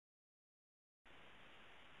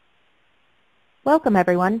Welcome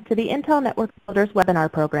everyone to the Intel Network Builders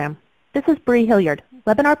webinar program. This is Bree Hilliard,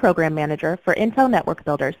 Webinar Program Manager for Intel Network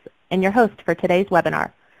Builders, and your host for today's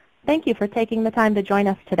webinar. Thank you for taking the time to join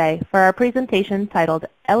us today for our presentation titled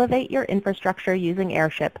Elevate Your Infrastructure Using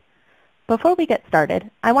Airship. Before we get started,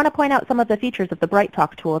 I want to point out some of the features of the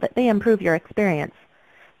BrightTalk tool that may improve your experience.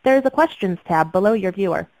 There is a Questions tab below your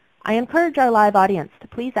viewer. I encourage our live audience to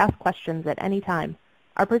please ask questions at any time.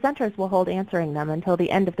 Our presenters will hold answering them until the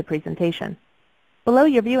end of the presentation. Below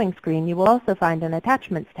your viewing screen, you will also find an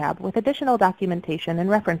Attachments tab with additional documentation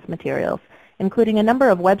and reference materials, including a number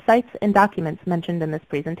of websites and documents mentioned in this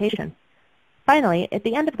presentation. Finally, at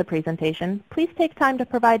the end of the presentation, please take time to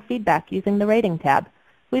provide feedback using the Rating tab.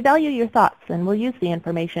 We value your thoughts and will use the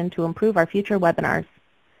information to improve our future webinars.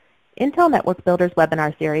 Intel Network Builders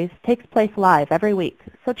webinar series takes place live every week,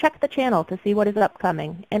 so check the channel to see what is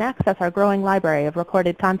upcoming and access our growing library of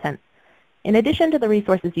recorded content. In addition to the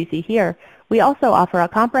resources you see here, we also offer a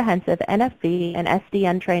comprehensive NFV and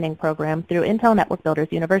SDN training program through Intel Network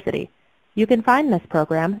Builders University. You can find this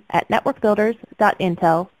program at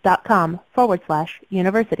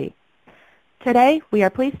networkbuilders.intel.com/university. Today, we are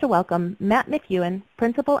pleased to welcome Matt McEwen,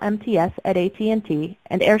 Principal MTS at AT&T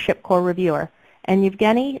and Airship Core Reviewer, and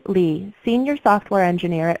Evgeny Lee, Senior Software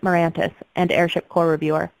Engineer at Mirantis and Airship Core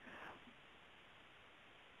Reviewer.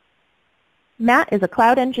 Matt is a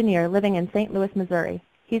cloud engineer living in St. Louis, Missouri.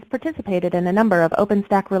 He's participated in a number of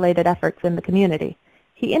OpenStack-related efforts in the community.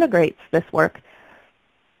 He integrates this work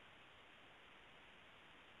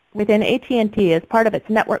within AT&T as part of its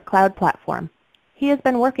network cloud platform. He has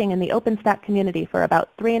been working in the OpenStack community for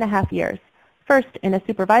about 3.5 years, first in a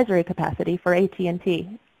supervisory capacity for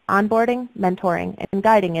AT&T, onboarding, mentoring, and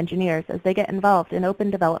guiding engineers as they get involved in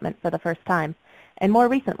open development for the first time, and more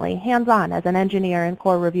recently, hands-on as an engineer and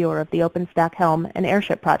core reviewer of the OpenStack Helm and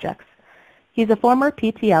Airship projects. He's a former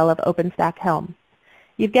PTL of OpenStack Helm.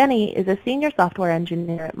 Evgeny is a senior software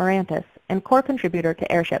engineer at Mirantis and core contributor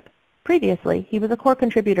to Airship. Previously, he was a core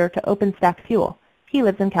contributor to OpenStack Fuel. He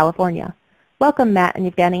lives in California. Welcome, Matt and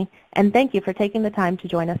Evgeny, and thank you for taking the time to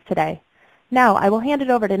join us today. Now, I will hand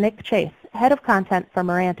it over to Nick Chase, Head of Content for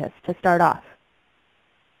Mirantis, to start off.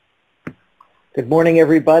 Good morning,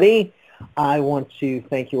 everybody. I want to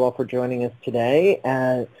thank you all for joining us today.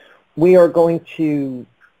 We are going to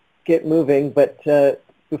get moving, but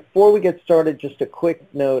before we get started, just a quick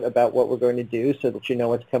note about what we're going to do so that you know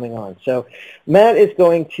what's coming on. So Matt is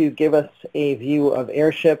going to give us a view of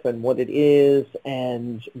Airship and what it is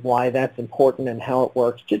and why that's important and how it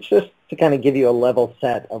works, just to kind of give you a level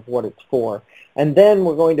set of what it's for. And then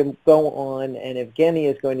we're going to go on, and Evgeny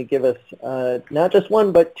is going to give us not just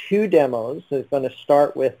one, but 2 demos. So he's going to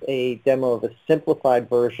start with a demo of a simplified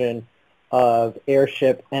version of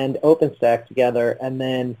Airship and OpenStack together, and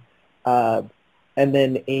then a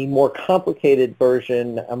more complicated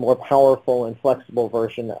version, a more powerful and flexible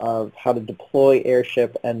version of how to deploy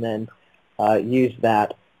Airship and then use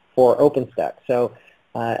that for OpenStack. So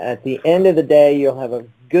at the end of the day, you'll have a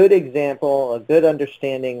good example, a good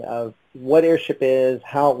understanding of what Airship is,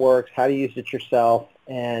 how it works, how to use it yourself,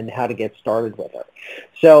 and how to get started with it.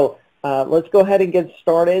 So let's go ahead and get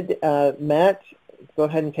started. Matt, go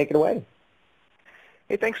ahead and take it away.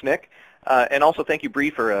 Hey, thanks, Nick. And also thank you, Bree,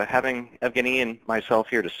 for having Evgeny and myself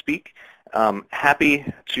here to speak. Happy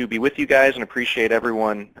to be with you guys and appreciate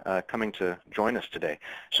everyone coming to join us today.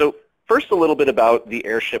 So first, a little bit about the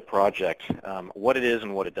Airship project, what it is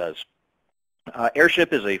and what it does.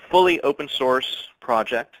 Airship is a fully open source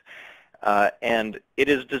project, and it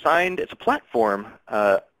is designed, it's a platform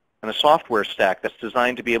and a software stack that's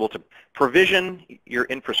designed to be able to provision your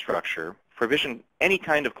infrastructure, provision any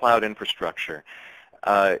kind of cloud infrastructure,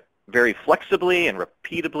 very flexibly and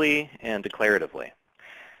repeatably and declaratively.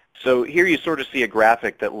 So here you sort of see a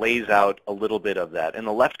graphic that lays out a little bit of that. In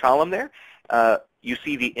the left column there, you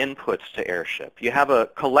see the inputs to Airship. You have a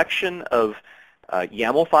collection of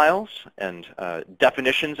YAML files and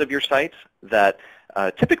definitions of your site that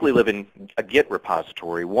typically live in a Git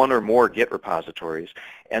repository, one or more Git repositories.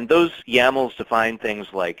 And those YAMLs define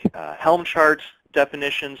things like Helm chart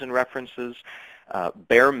definitions and references,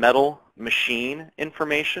 bare metal machine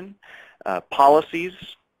information, policies,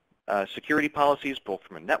 security policies, both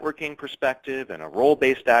from a networking perspective and a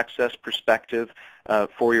role-based access perspective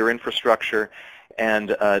for your infrastructure, and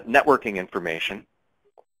networking information.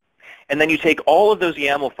 And then you take all of those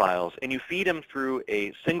YAML files and you feed them through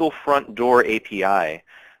a single front door API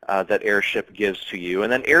that Airship gives to you.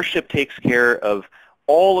 And then Airship takes care of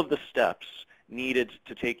all of the steps needed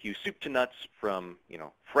to take you soup to nuts from,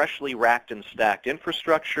 freshly racked and stacked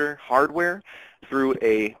infrastructure, hardware, through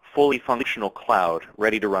a fully functional cloud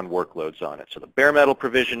ready to run workloads on it. So the bare metal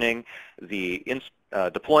provisioning, the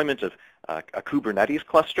deployment of a Kubernetes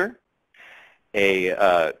cluster,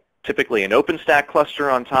 typically an OpenStack cluster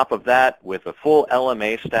on top of that with a full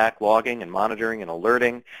LMA stack logging and monitoring and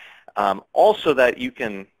alerting. Also that you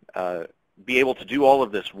can be able to do all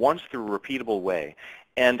of this once through a repeatable way.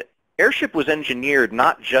 And Airship was engineered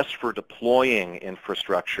not just for deploying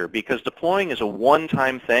infrastructure, because deploying is a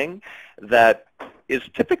one-time thing that is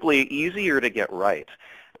typically easier to get right.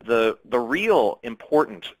 The real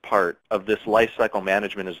important part of this lifecycle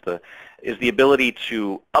management is the ability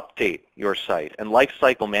to update your site and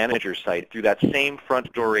lifecycle manage your site through that same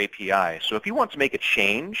front door API. So if you want to make a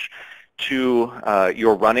change to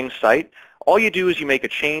your running site, all you do is you make a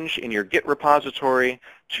change in your Git repository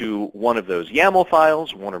to one of those YAML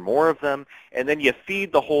files, one or more of them, and then you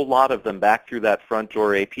feed the whole lot of them back through that front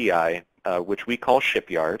door API, which we call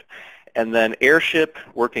Shipyard. And then Airship,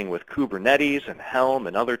 working with Kubernetes and Helm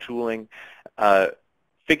and other tooling,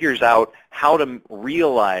 figures out how to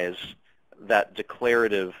realize that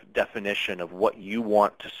declarative definition of what you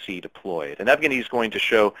want to see deployed. And Evgeny is going to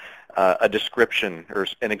show a description or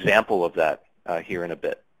an example of that here in a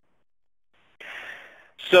bit.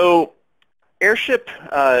 So Airship,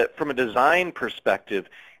 from a design perspective,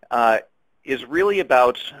 is really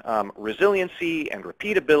about resiliency and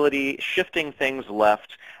repeatability, shifting things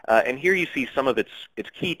left. And here you see some of its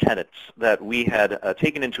key tenets that we had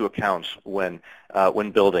taken into account when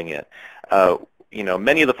building it.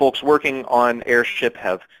 Many of the folks working on Airship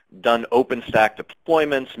have done OpenStack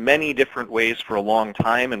deployments many different ways for a long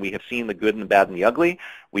time, and we have seen the good and the bad and the ugly.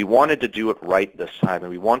 We wanted to do it right this time, and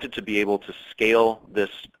we wanted to be able to scale this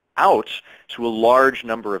out to a large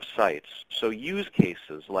number of sites. So use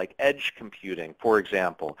cases like edge computing, for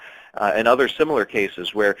example, and other similar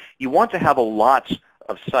cases where you want to have a lot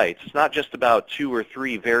of sites. It's not just about 2 or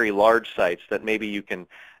 3 very large sites that maybe you can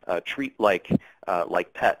treat like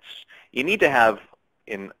pets. You need to have,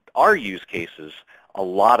 in our use cases, a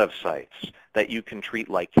lot of sites that you can treat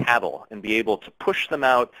like cattle and be able to push them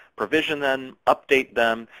out, provision them, update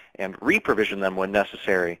them, and re-provision them when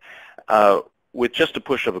necessary with just a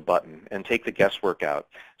push of a button and take the guesswork out.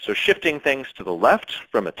 So shifting things to the left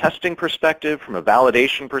from a testing perspective, from a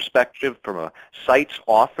validation perspective, from a sites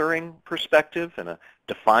authoring perspective, and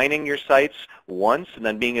defining your sites once and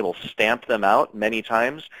then being able to stamp them out many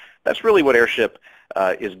times, that's really what Airship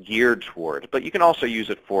is geared toward. But you can also use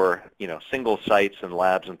it for single sites and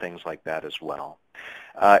labs and things like that as well.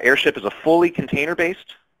 Airship is a fully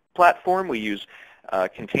container-based platform. We use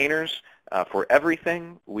containers for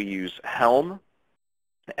everything. We use Helm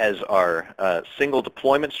as our single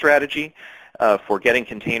deployment strategy for getting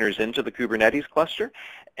containers into the Kubernetes cluster.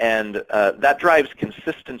 And that drives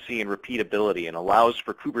consistency and repeatability and allows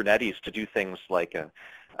for Kubernetes to do things like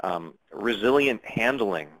resilient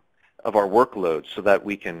handling of our workloads so that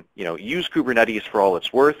we can use Kubernetes for all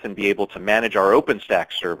it's worth and be able to manage our OpenStack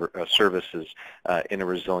services in a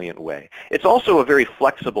resilient way. It's also a very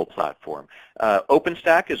flexible platform.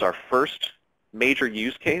 OpenStack is our first major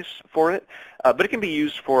use case for it, but it can be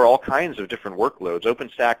used for all kinds of different workloads.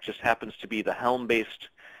 OpenStack just happens to be the Helm-based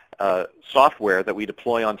software that we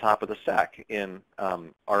deploy on top of the stack in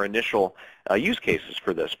our initial use cases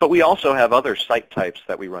for this. But we also have other site types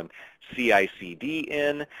that we run CI/CD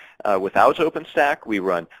in without OpenStack. We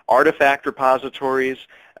run artifact repositories.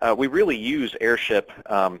 We really use Airship.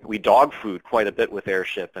 We dog food quite a bit with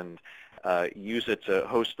Airship and use it to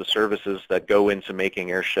host the services that go into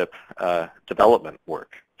making Airship development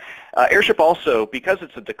work. Airship also, because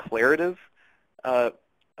it's a declarative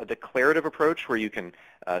approach where you can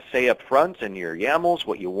say up front in your YAMLs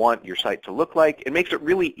what you want your site to look like, it makes it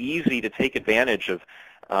really easy to take advantage of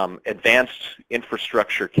advanced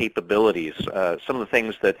infrastructure capabilities. Some of the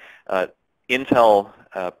things that Intel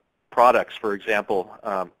products, for example,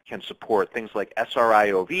 can support, things like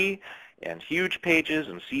SRIOV and huge pages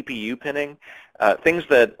and CPU pinning, things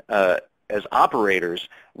that as operators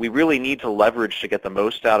we really need to leverage to get the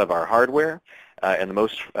most out of our hardware and the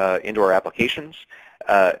most into our applications.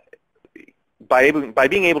 By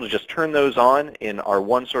being able to just turn those on in our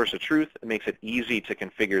one source of truth, it makes it easy to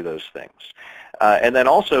configure those things. And then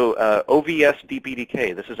also OVS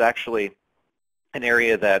DPDK. This is actually an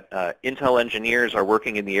area that Intel engineers are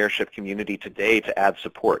working in the Airship community today to add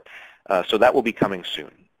support. So that will be coming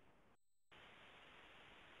soon.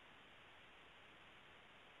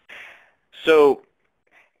 So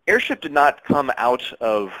Airship did not come out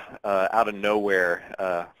of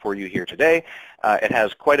nowhere for you here today. It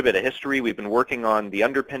has quite a bit of history. We've been working on the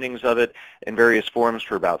underpinnings of it in various forms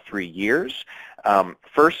for about 3 years.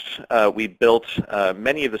 First, we built,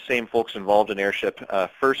 many of the same folks involved in Airship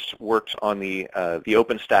first worked on the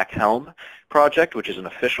OpenStack Helm project, which is an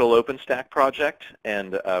official OpenStack project,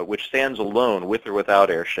 and which stands alone with or without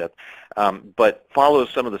Airship, but follows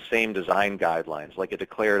some of the same design guidelines, like a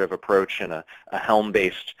declarative approach and a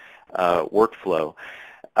Helm-based workflow.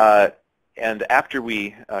 And after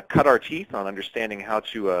we cut our teeth on understanding how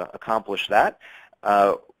to accomplish that,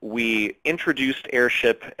 we introduced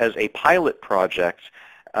Airship as a pilot project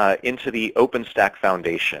into the OpenStack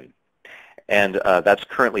Foundation. And that's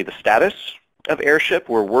currently the status of Airship.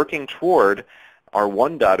 We're working toward our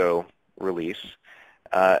 1.0 release.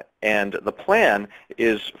 And the plan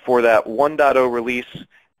is for that 1.0 release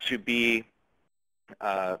to be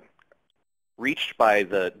reached by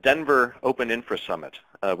the Denver Open Infra Summit,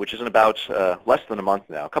 which is in about less than a month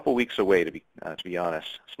now, a couple weeks away, to be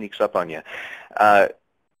honest. Sneaks up on you.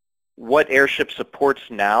 What Airship supports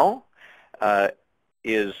now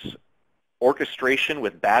is orchestration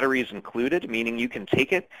with batteries included, meaning you can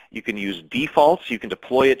take it, you can use defaults, you can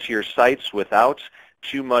deploy it to your sites without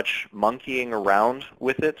too much monkeying around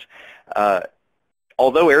with it.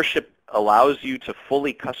 Although Airship allows you to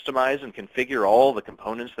fully customize and configure all the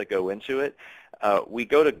components that go into it, we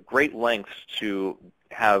go to great lengths to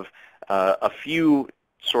have a few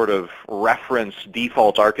sort of reference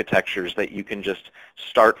default architectures that you can just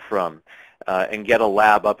start from and get a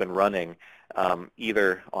lab up and running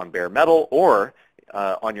either on bare metal or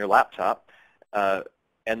on your laptop,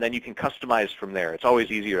 and then you can customize from there. It's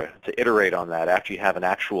always easier to iterate on that after you have an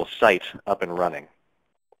actual site up and running.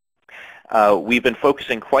 We've been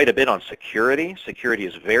focusing quite a bit on security. Security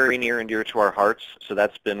is very near and dear to our hearts, so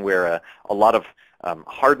that's been where a lot of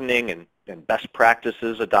hardening and best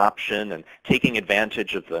practices adoption and taking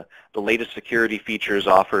advantage of the latest security features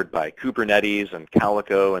offered by Kubernetes and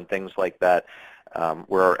Calico and things like that,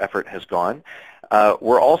 where our effort has gone.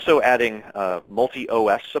 We're also adding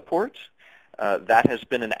multi-OS support. That has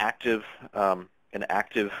been an active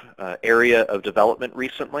area of development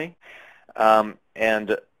recently.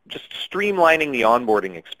 And just streamlining the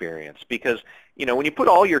onboarding experience, because when you put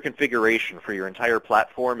all your configuration for your entire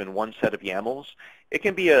platform in one set of YAMLs, it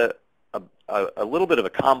can be a little bit of a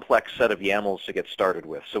complex set of YAMLs to get started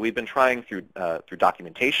with. So we've been trying through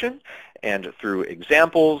documentation and through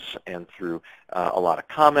examples and through a lot of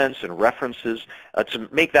comments and references to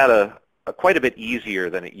make that quite a bit easier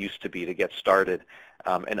than it used to be to get started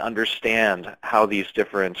and understand how these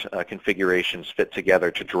different configurations fit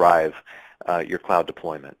together to drive your cloud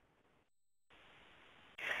deployment.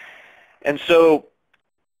 And so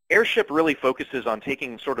Airship really focuses on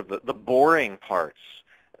taking sort of the boring parts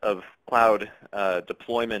of cloud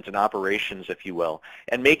deployment and operations, if you will,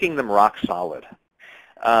 and making them rock solid.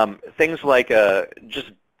 Things like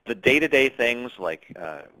just the day-to-day things like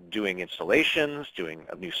doing installations, doing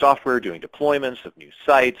new software, doing deployments of new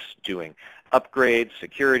sites, doing upgrades,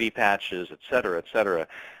 security patches, et cetera, et cetera.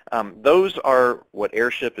 Those are what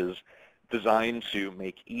Airship is designed to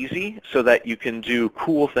make easy so that you can do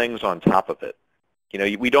cool things on top of it.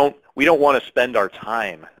 We don't want to spend our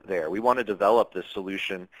time there. We want to develop this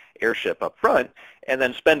solution, Airship, up front, and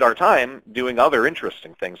then spend our time doing other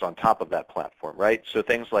interesting things on top of that platform, right? So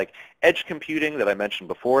things like edge computing that I mentioned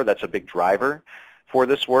before, that's a big driver for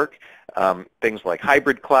this work. Things like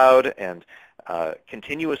hybrid cloud and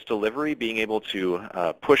continuous delivery, being able to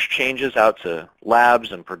push changes out to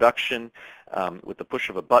labs and production with the push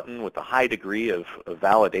of a button, with a high degree of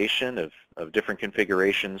validation of different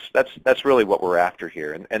configurations. That's really what we're after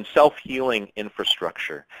here. And self-healing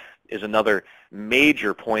infrastructure is another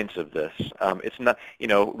major point of this. It's not,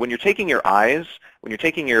 when you're taking your eyes, when you're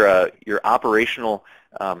taking your operational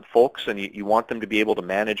folks and you want them to be able to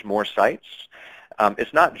manage more sites,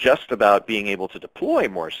 it's not just about being able to deploy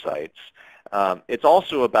more sites. It's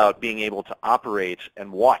also about being able to operate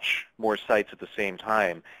and watch more sites at the same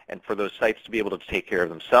time, and for those sites to be able to take care of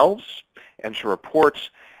themselves and to report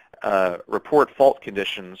fault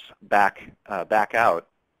conditions back out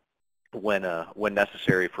when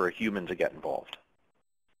necessary for a human to get involved.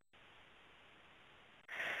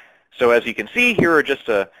 So as you can see, here are just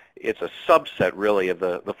it's a subset really of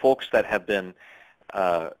the folks that have been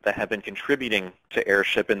contributing to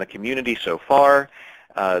Airship in the community so far.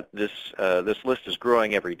 This list is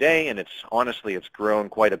growing every day, and honestly it's grown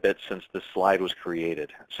quite a bit since this slide was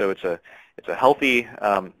created. So it's a healthy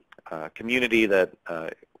community that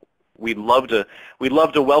we'd love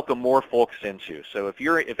to welcome more folks into. So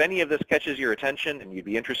if any of this catches your attention and you'd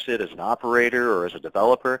be interested as an operator or as a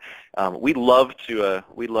developer, we'd love to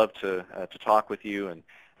talk with you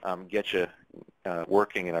and get you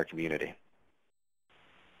working in our community.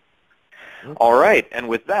 Okay. All right, and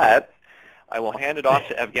with that, I will hand it off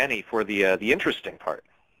to Evgeny for the interesting part.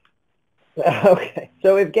 Okay,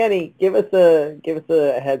 so Evgeny, give us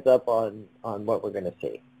a heads up on what we're going to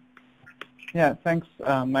see. Yeah, thanks,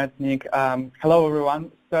 Matt, Nick. Hello,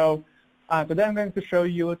 everyone. So today I'm going to show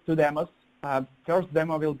you two demos. First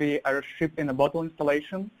demo will be Airship in a Bottle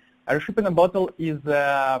installation. Airship in a Bottle is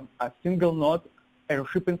a single node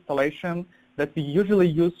Airship installation that we usually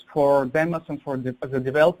use for demos and for the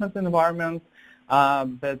development environment.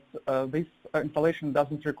 This installation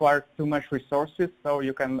doesn't require too much resources, so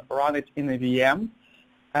you can run it in a VM.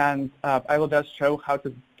 And I will just show how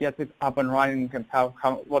to get it up and running and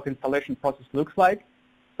what installation process looks like.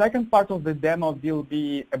 Second part of the demo will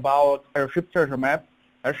be about Airship Treasure Map.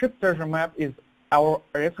 Airship Treasure Map is our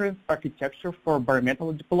reference architecture for bare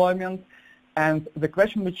metal deployment. And the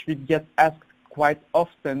question which we get asked quite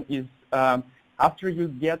often is, after you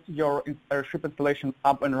get your Airship installation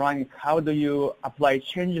up and running, how do you apply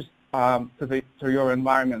changes to your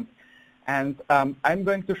environment? And I'm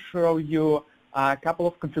going to show you a couple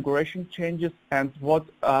of configuration changes and what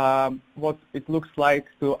it looks like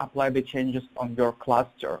to apply the changes on your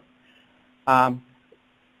cluster.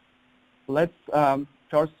 Let's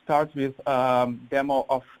first start with demo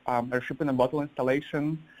of Airship in a Bottle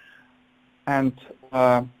installation. And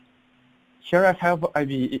here I have a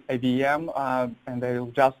VM, and I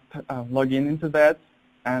will just log into that.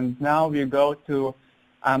 And now we go to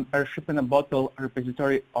Airship in a Bottle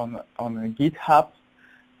repository on GitHub.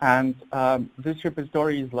 And this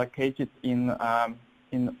repository is located in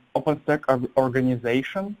OpenStack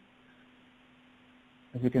organization,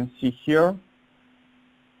 as you can see here.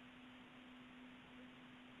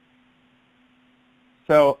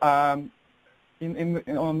 So on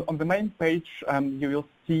the main page, you will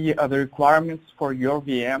see the requirements for your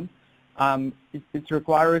VM. It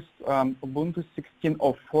requires Ubuntu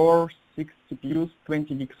 16.04, 6 CPUs,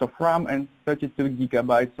 20 gigs of RAM, and 32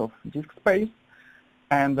 gigabytes of disk space.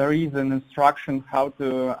 And there is an instruction how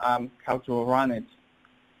to run it.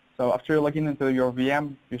 So after you log into your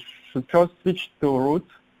VM, you should first switch to root,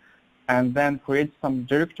 and then create some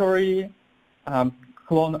directory,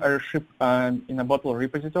 clone Airship in a Bottle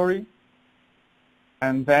repository,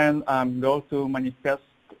 and then go to manifest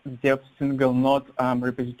dev single node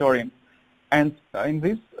repository. And in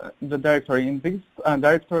this directory we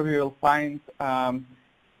will find a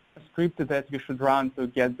script that you should run to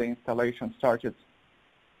get the installation started.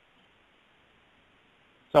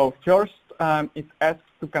 So first, it asks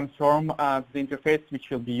to confirm the interface which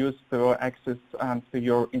will be used to access to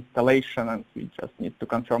your installation, and we just need to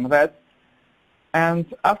confirm that. And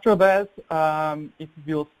after that, it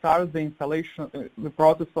will start the installation, the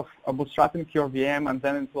process of bootstrapping your VM, and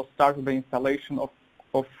then it will start the installation of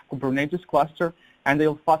Kubernetes cluster. And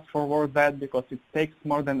I'll fast forward that because it takes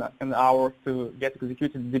more than an hour to get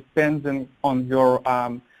executed, depending on your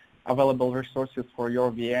available resources for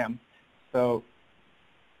your VM. So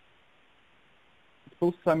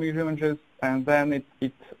pulls some images, and then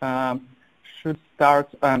it should start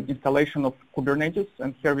installation of Kubernetes.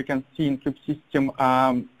 And here we can see in kubesystem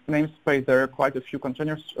namespace there are quite a few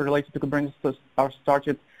containers related to Kubernetes that are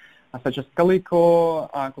started, such as Calico,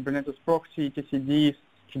 Kubernetes proxy, etcd,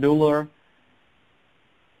 scheduler.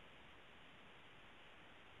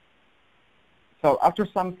 So after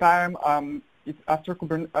some time, after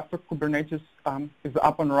Kubernetes is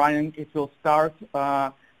up and running, it will start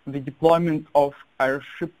the deployment of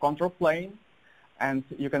Airship control plane, and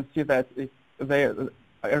you can see that the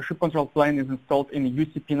Airship control plane is installed in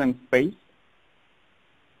UCP namespace.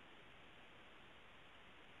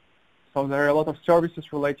 So there are a lot of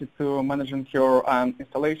services related to managing your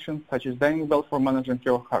installation, such as Bell for managing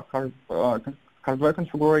your hardware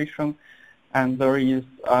configuration, and there is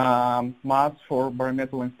MAS for bare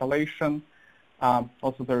metal installation.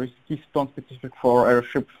 Also, there is Keystone specific for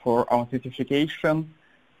Airship for authentication.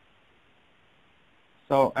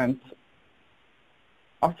 So, and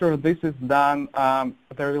after this is done,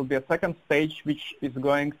 there will be a second stage which is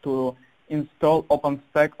going to install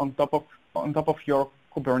OpenStack on top of your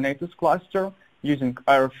Kubernetes cluster using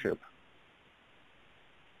Airship.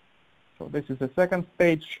 So this is the second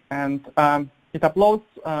stage, and it uploads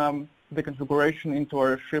the configuration into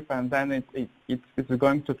Airship, and then it's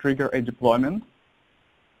going to trigger a deployment.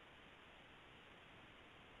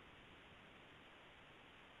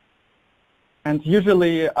 And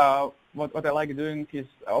usually, what I like doing is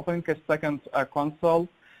opening a second console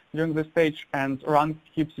during this stage and run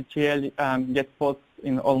kubectl get pods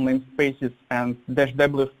in all namespaces, and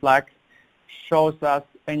 -w flag shows us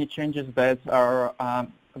any changes that are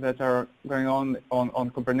going on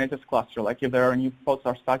Kubernetes cluster. Like if there are new pods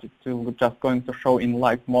are started, to just going to show in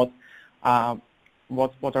live mode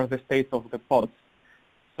what are the states of the pods.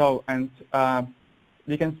 So, and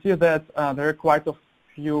we can see that there are quite a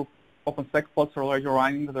few OpenStack pods already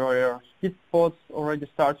running. There are Git pods already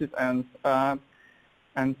started,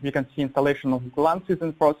 and we can see installation of Glance is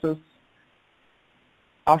in process.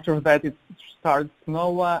 After that, it starts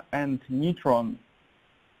Nova and Neutron.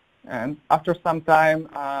 And after some time,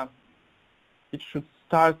 it should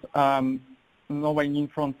start Nova and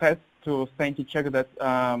Neutron tests to sanity check that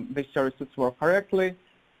the services work correctly.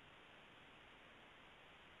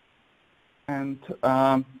 And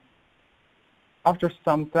after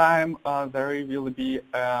some time, there will be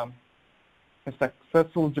a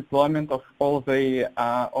successful deployment of all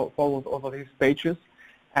of these stages.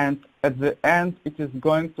 And at the end, it is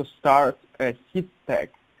going to start a seed stack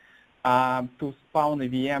to spawn a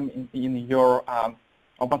VM in your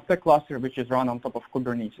OpenStack cluster, which is run on top of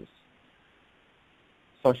Kubernetes.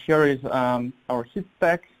 So here is our seed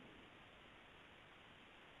stack.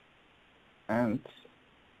 And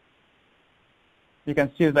you can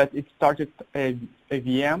see that it started a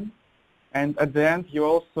VM. And at the end, you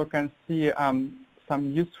also can see some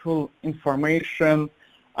useful information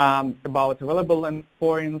about available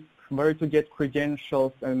endpoints, where to get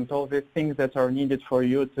credentials, and all the things that are needed for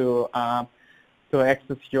you to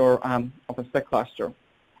access your OpenStack cluster.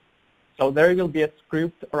 So there will be a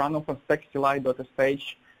script run OpenStack CLI.sh.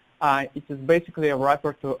 It is basically a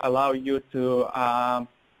wrapper to allow you to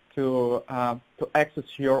access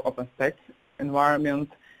your OpenStack environment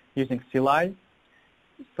using CLI.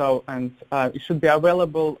 So, and it should be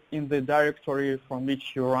available in the directory from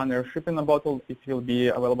which you run Airship in a bottle. It will be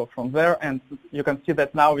available from there, and you can see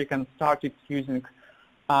that now we can start it using,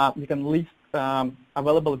 we can list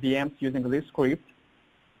available VMs using this script.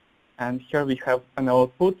 And here we have an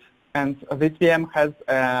output, and this VM has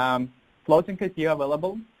floating IP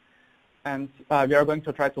available, and we are going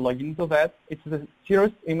to try to log into that. It's a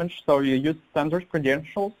serious image, so you use standard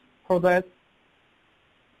credentials for that.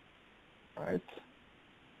 Right.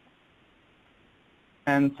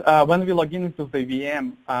 And when we log into the VM,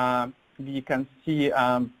 we can see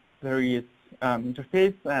there is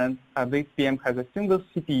interface, and this VM has a single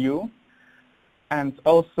CPU, and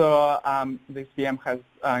also this VM has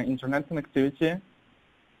internet connectivity,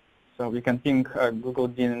 so we can ping Google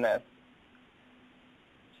DNS.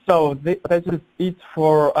 So that is it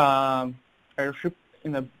for Airship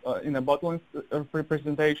in a bottle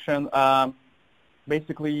representation.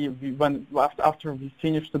 Basically, after we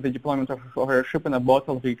finished the deployment of Airship in a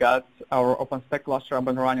bottle, we got our OpenStack cluster up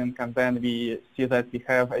and running, and then we see that we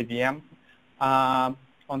have a VM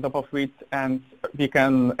on top of it, and we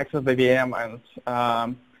can access the VM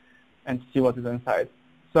and see what is inside.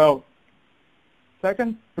 So,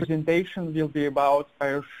 second presentation will be about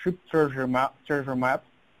Airship treasure map,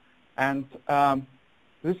 and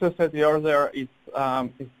this, as I said earlier, it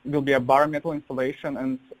will be a bare metal installation,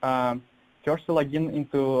 and first log in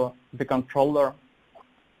into the controller,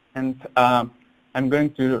 and I'm going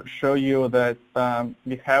to show you that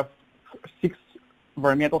we have 6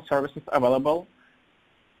 bare metal services available.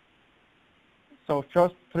 So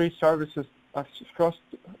first three servers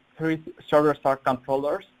are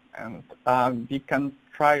controllers, and we can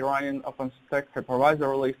try running OpenStack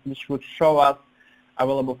hypervisor list, which would show us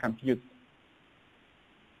available compute.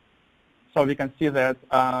 So we can see that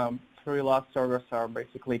 3 last servers are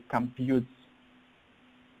basically computes.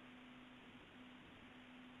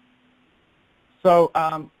 So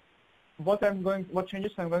what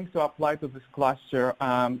changes I'm going to apply to this cluster?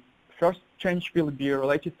 First change will be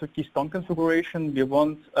related to keystone configuration. We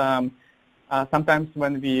want sometimes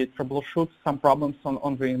when we troubleshoot some problems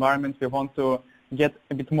on the environment, we want to get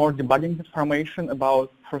a bit more debugging information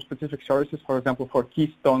about for specific services, for example, for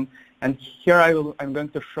keystone. And here I'm going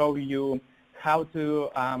to show you how to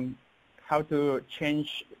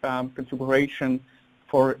change configuration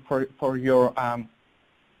for your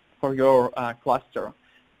cluster.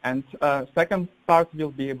 And second part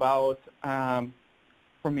will be about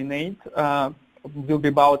Promenade. Will be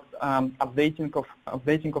about updating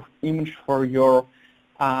of image for your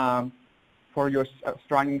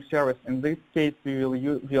running service. In this case,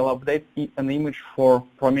 we'll update an image for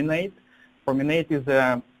Promenade. Promenade is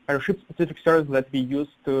a Airship specific service that we use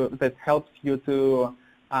that helps you to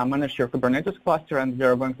manage your Kubernetes cluster, and we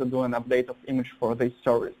are going to do an update of image for this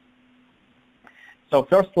service. So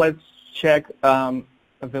first, let's check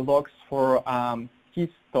the logs for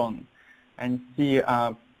Keystone and see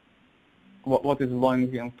what is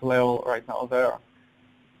belonging into level right now there.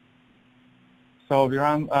 So we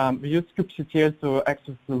use kubectl to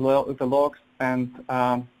access the logs, and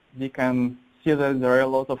we can see that there are a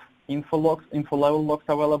lot of info level logs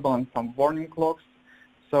available and some warning logs.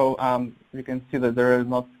 So we can see that there are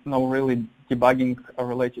no really debugging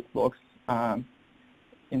related logs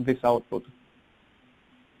in this output.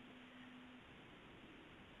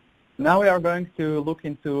 Now we are going to look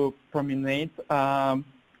into Promenade pod,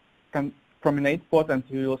 and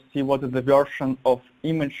we will see what is the version of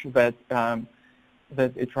image that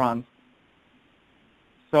it runs.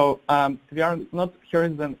 So we are not, here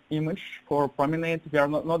is an image for Promenade. We are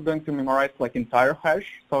not going to memorize like entire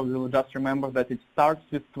hash, so we will just remember that it starts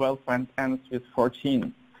with 12 and ends with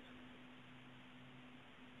 14.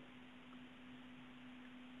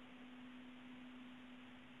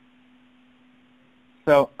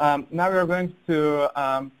 So now we are going to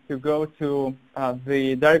go to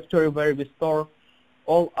the directory where we store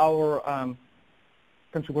all our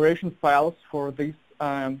configuration files for this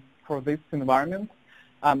environment.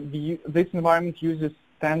 This environment uses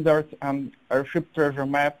standard Airship treasure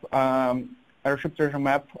map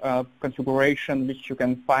configuration, which you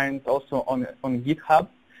can find also on GitHub.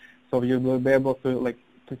 So you will be able to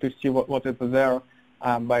see what is there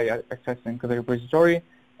by accessing the repository.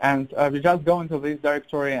 And we just go into this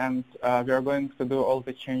directory, and we are going to do all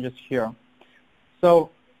the changes here. So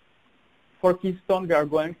for Keystone, we are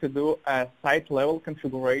going to do a site level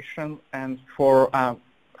configuration, and for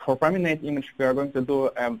Promenade image, we are going to do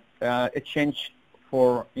a change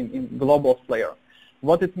in global layer.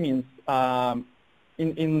 What it means,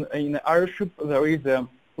 in Airship, there is a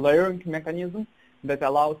layering mechanism that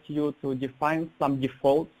allows you to define some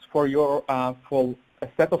defaults for your for a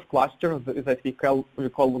set of clusters that we call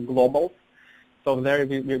globals. So there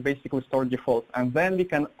we basically store defaults, and then we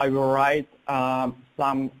can override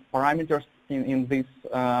some parameters in this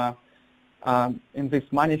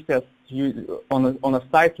manifest on a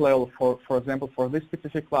site level. For example, for this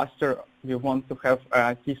specific cluster, we want to have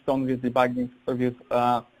a Keystone with debugging with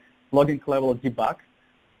logging level debug,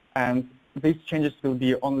 and these changes will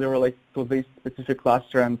be only related to this specific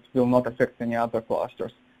cluster and will not affect any other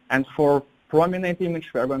clusters. And for Promenade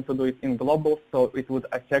image, we are going to do it in global, so it would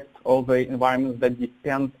affect all the environments that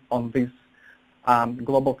depend on this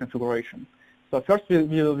global configuration. So first we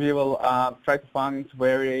will try to find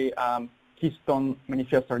where Keystone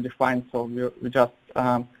manifests are defined. So we just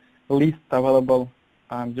list available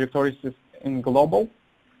directories in global,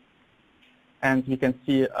 and we can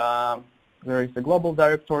see there is a global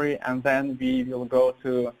directory, and then we will go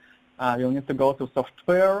to we'll need to go to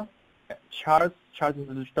software, charts. Charts is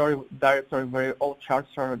a directory where all charts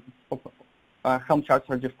are Helm charts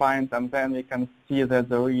are defined, and then we can see that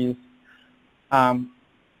there is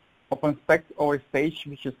OpenStack OSH,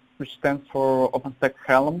 which stands for OpenStack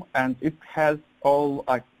Helm, and it has all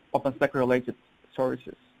OpenStack related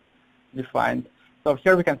services defined. So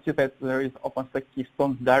here we can see that there is OpenStack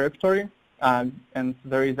Keystone directory, and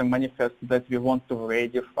there is a manifest that we want to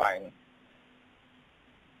redefine.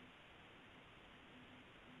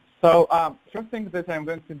 So first thing that I'm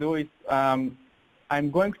going to do is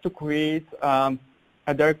I'm going to create a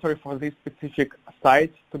directory for this specific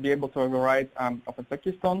site to be able to override OpenStack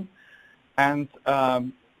Keystone, and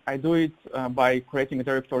I do it by creating a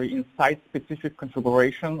directory in site-specific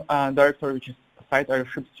configuration directory, which is site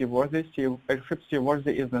Airship seaworthy. Airship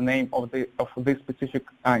seaworthy is the name of this specific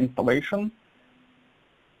installation.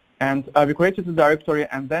 And we created the directory,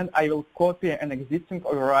 and then I will copy an existing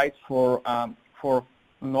override for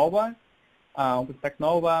Nova, OpenStack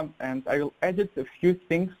Nova, and I will edit a few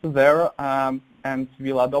things there, and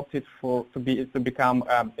we'll adopt it to become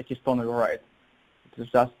a Keystone override. It is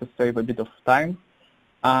just to save a bit of time.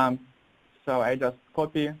 So I just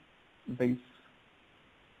copy this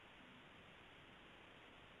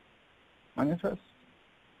manifest.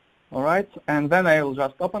 All right, and then I will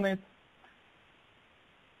just open it,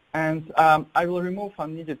 and I will remove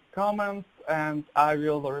unneeded comments, and I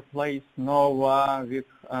will replace Nova with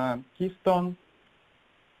Keystone.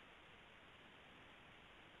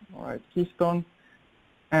 All right, Keystone,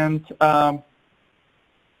 and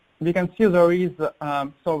we can see there is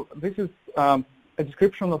so this is a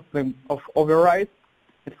description of override.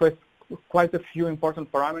 It has quite a few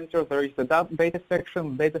important parameters. There is the data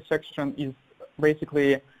section. Data section is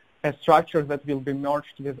basically a structure that will be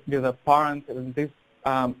merged with a parent. And this,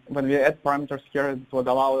 when we add parameters here, it would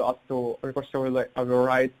allow us to recursively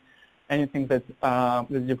override anything that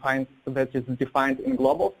is defined in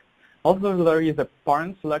globals. Also, there is a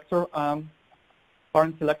parent selector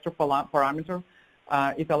parameter.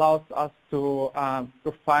 It allows us to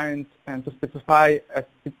find and to specify a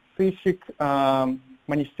specific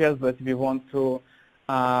manifest that we want to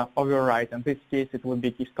overwrite. In this case, it would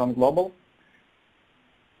be Keystone Global.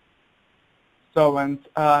 So, and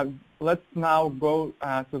let's now go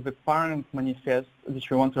to the parent manifest which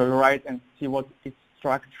we want to overwrite and see what its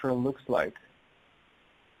structure looks like.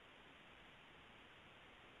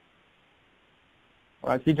 All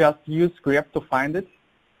right, we just use grep to find it.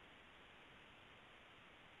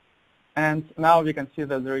 And now we can see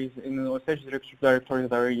that there is, in the OSH directory,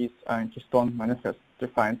 there is a Keystone manifest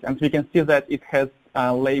defined. And we can see that it has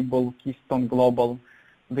a label Keystone Global.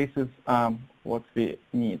 This is what we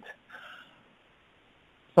need.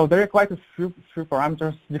 So there are quite a few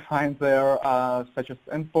parameters defined there, such as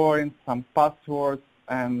endpoints, some passwords,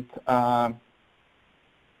 and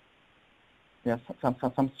yes,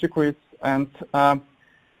 some secrets. And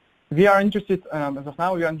we are interested, as of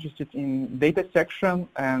now, we are interested in data section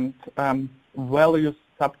and values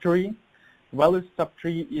subtree. Values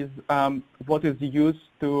subtree is what is used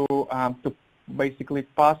to basically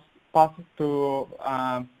pass to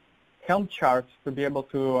Helm chart to be able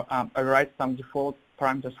to write some default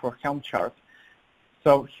parameters for Helm chart.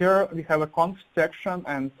 So here we have a conf section,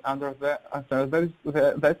 and under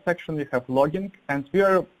that section we have logging, and we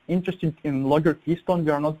are interested in logger keystone.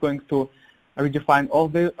 We are not going to redefine all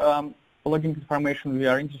the logging information. We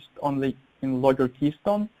are interested only in logger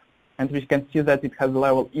keystone, and we can see that it has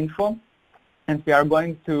level info, and we are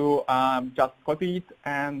going to just copy it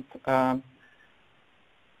and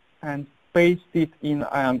paste it in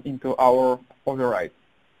into our override.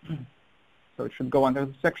 So it should go under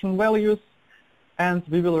the section values, and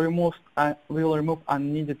we will remove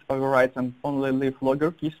unneeded overrides and only leave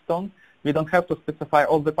logger keystone. We don't have to specify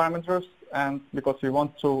all the parameters, and because we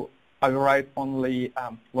want to override only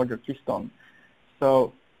logger keystone.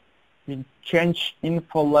 So we change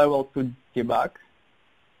info level to debug,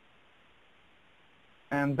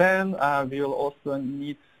 and then we will also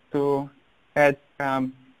need to add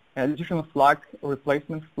additional flag,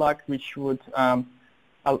 replacement flag, which would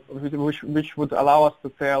allow us to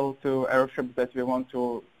tell to Airship that we want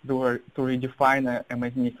to redefine a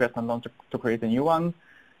manifest and not to create a new one.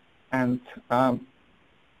 And all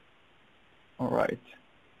right,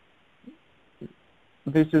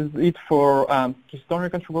 this is it for Keystone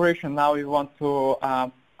reconfiguration. Now we want to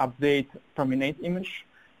update Promenade image,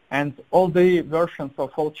 and all the versions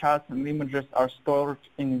of all charts and images are stored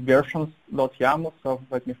in versions.yaml. So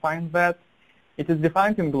let me find that. It is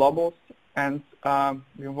defined in globals, and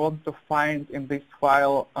we want to find in this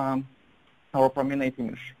file our Promenade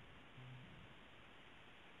image.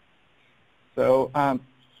 So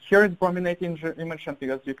here is Promenade image, and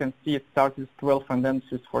because you can see it starts with 12 and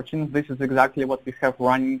ends with 14. This is exactly what we have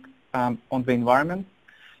running on the environment.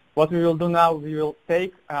 What we will do now, we will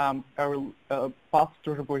take our path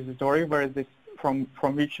to repository where this from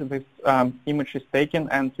which this image is taken,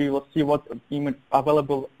 and we will see what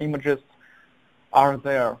available images are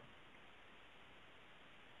there.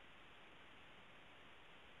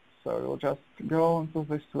 So we'll just go onto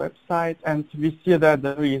this website, and we see that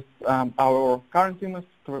there is our current image,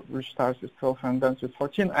 which starts with 12 and ends with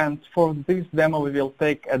 14. And for this demo, we will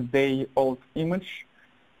take a day-old image,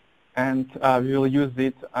 and we will use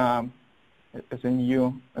it as a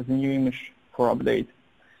new image for update.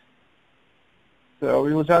 So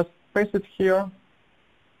we will just paste it here,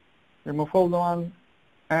 remove all the one,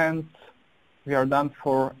 and we are done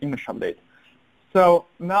for image update. So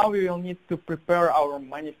now we will need to prepare our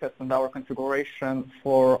manifest and our configuration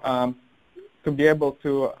for to be able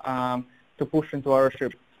to push into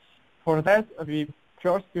Airship. For that, we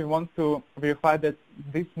want to verify that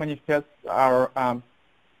these manifests are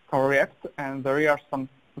correct, and there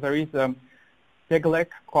is a peglec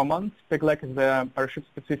command. Peglec is the Airship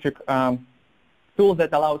specific tool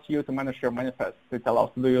that allows you to manage your manifest. It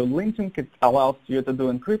allows to do your linking. It allows you to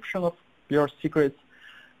do encryption of your secrets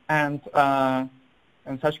and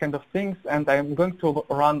such kind of things. And I'm going to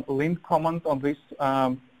run lint command on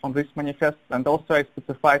this manifest, and also I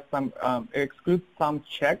specify some exclude some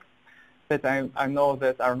checks that I know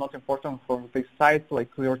that are not important for this site,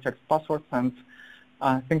 like clear text passwords and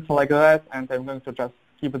things like that. And I'm going to just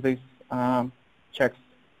keep these checks.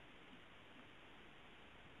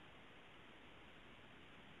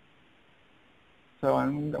 So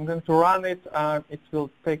I'm going to run it. It will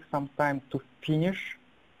take some time to finish.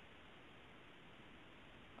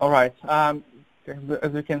 All right. As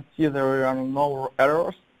you can see, there are no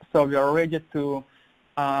errors. So we are ready to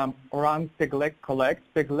run peglec collect.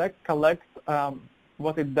 Peglec collect,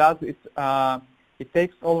 what it does is it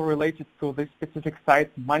takes all related to this specific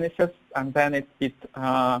site manifest, and then it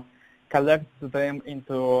collects them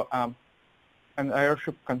into an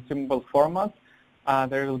Airship consumable format.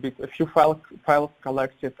 there will be a few files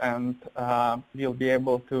collected, and we'll be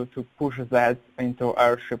able to push that into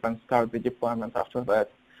Airship and start the deployment after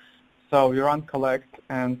that. So we run collect,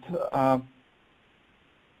 and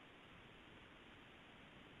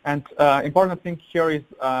important thing here is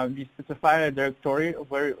we specify a directory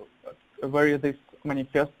where this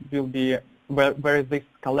manifest will be, where this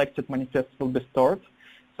collected manifest will be stored.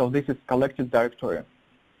 So this is collected directory.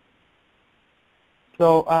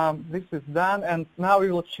 So this is done, and now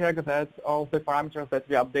we will check that all the parameters that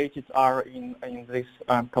we updated are in this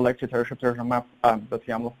collected Airship treasure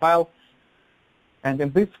map.yaml file. And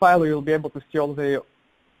in this file, we will be able to see all the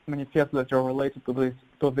manifests that are related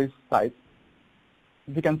to this site.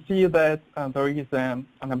 We can see that there is an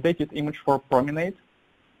updated image for Promenade,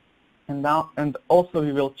 and also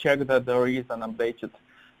we will check that there is an updated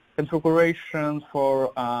configuration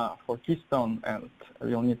for Keystone, and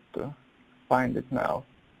we'll need to find it now.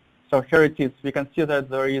 So here it is. We can see that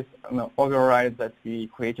there is an override that we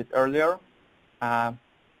created earlier, and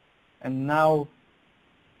now,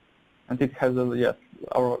 and it has a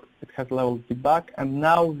it has level debug, and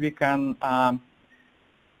now we can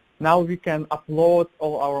upload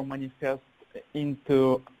all our manifests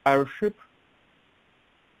into Airship.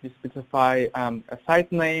 We specify a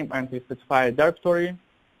site name, and we specify a directory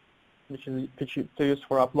which is to use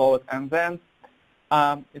for upload, and then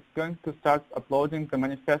it's going to start uploading the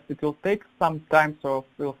manifest. It will take some time, so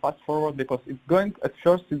we'll fast forward because at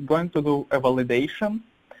first it's going to do a validation,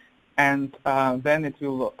 and then it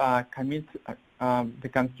will commit the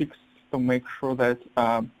configs to make sure that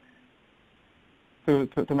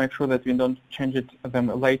to make sure that we don't change them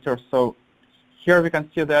later. So here we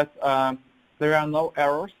can see that there are no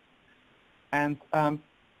errors, and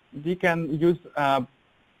we can use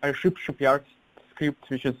Airship shipyard script,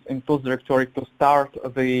 which is in tools directory, to start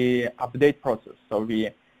the update process. So we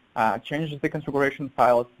changed the configuration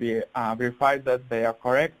files, we verified that they are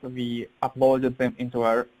correct, we uploaded them into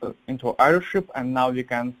Airship, and now we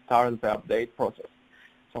can start the update process.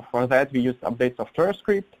 So for that, we use update software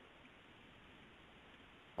script.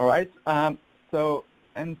 All right.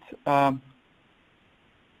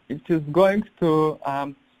 It is going to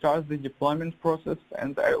start the deployment process,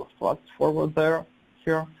 and I will fast forward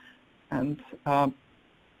here. And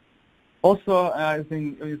also, as I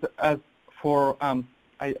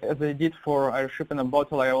did for Airship in a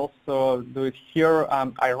bottle, I also do it here.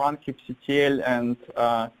 I run kubectl and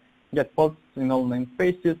get pods in all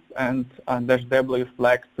namespaces, and -w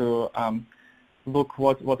flag to look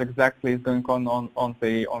what exactly is going on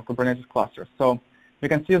Kubernetes cluster. So we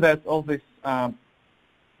can see that all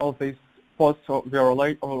these pods we are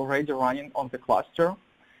already running on the cluster,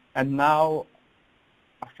 and now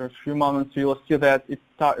after a few moments you will see that it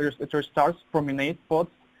restarts Promenade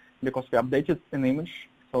pods because we updated an image.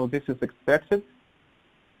 So this is expected,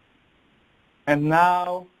 and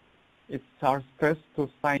now it starts first to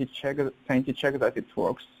sanity check that it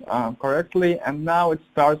works correctly, and now it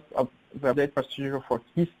starts the update procedure for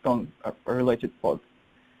Keystone related pods.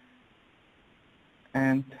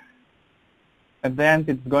 And then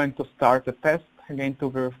it's going to start a test again to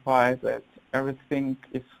verify that everything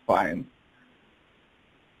is fine.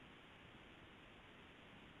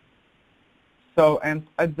 So, and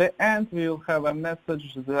at the end we'll have a message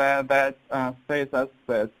that says us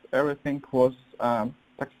that everything was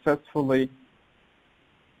successfully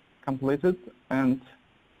completed, and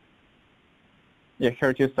yeah,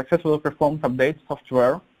 here it is, successfully performed update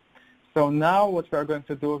software. So now what we are going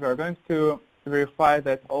to do, we are going to verify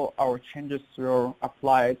that all our changes were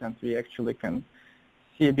applied, and we actually can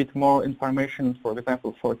see a bit more information. For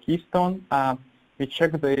example, for Keystone, we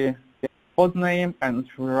check the pod name, and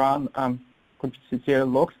we run kubectl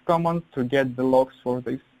logs command to get the logs for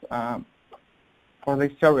this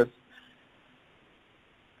service.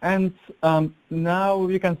 And now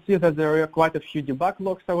we can see that there are quite a few debug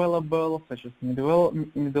logs available, such as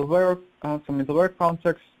middleware, some middleware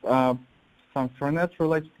context, some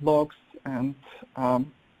Fernet-related logs, and a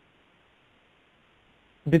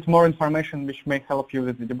bit more information which may help you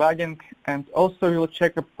with the debugging. And also we'll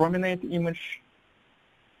check a Promenade image,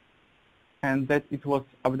 and that it was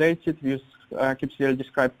updated. We use kubectl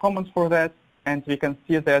describe commands for that, and we can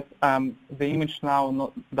see that the image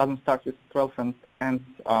now doesn't start with 12 and ends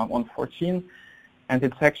on 14, and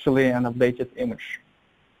it's actually an updated image.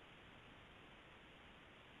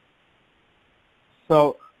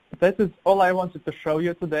 So that is all I wanted to show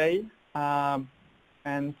you today,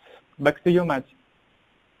 and back to you, Matt.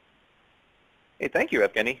 Hey, thank you,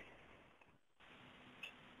 Evgeny.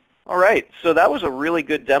 All right, so that was a really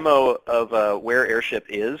good demo of where Airship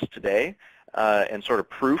is today, and sort of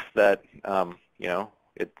proof that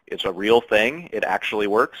it's a real thing. It actually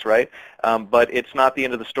works, right? But it's not the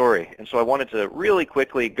end of the story. And so I wanted to really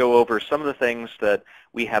quickly go over some of the things that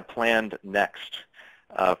we have planned next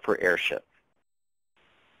for Airship.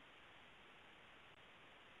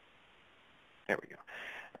 There we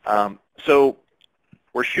go. So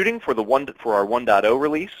we're shooting for our 1.0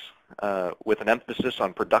 release with an emphasis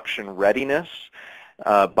on production readiness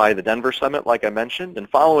by the Denver Summit, like I mentioned. And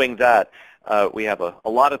following that, we have a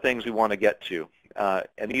lot of things we want to get to.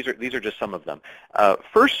 And these are just some of them.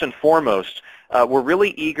 First and foremost, we're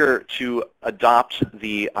really eager to adopt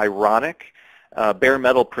the ironic bare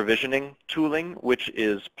metal provisioning tooling, which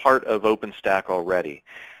is part of OpenStack already.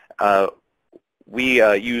 We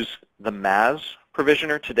use the MAS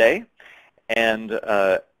provisioner today, and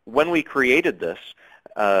when we created this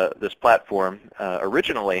platform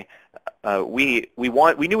originally, we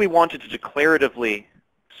knew we wanted to declaratively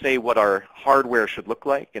say what our hardware should look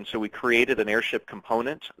like, and so we created an Airship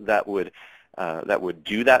component that would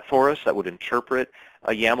do that for us, that would interpret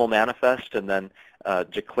a YAML manifest and then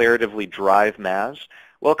declaratively drive MAS.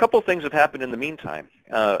 Well, a couple of things have happened in the meantime.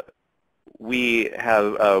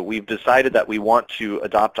 We've decided that we want to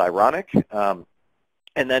adopt Ironic,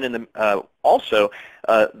 and then also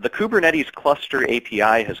the Kubernetes cluster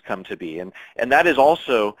API has come to be, and that is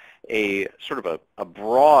also a sort of a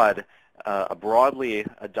broadly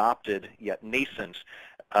adopted yet nascent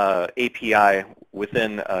API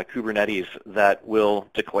within Kubernetes that will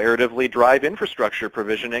declaratively drive infrastructure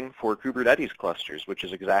provisioning for Kubernetes clusters, which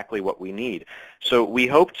is exactly what we need. So we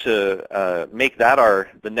hope to make that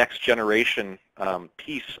the next generation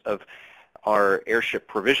piece of our Airship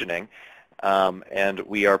provisioning, and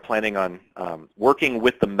we are planning on working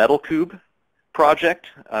with the MetalKube project,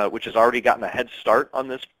 which has already gotten a head start on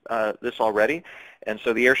this already. And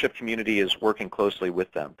so the Airship community is working closely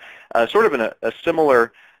with them. Sort of in a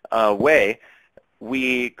similar way,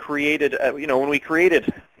 we created, when we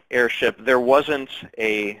created Airship, there wasn't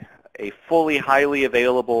a fully highly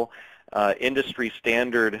available industry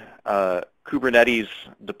standard Kubernetes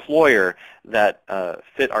deployer that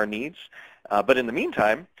fit our needs. But in the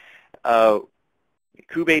meantime,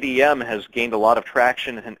 kubeadm has gained a lot of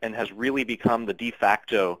traction and has really become the de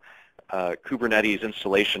facto Kubernetes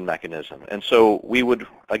installation mechanism. And so we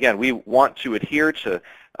want to adhere to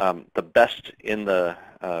the best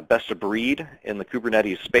of breed in the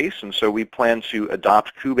Kubernetes space, and so we plan to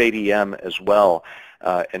adopt kubeadm as well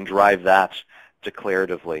and drive that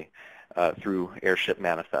declaratively through Airship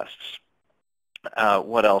manifests.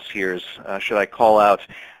 What else here should I call out?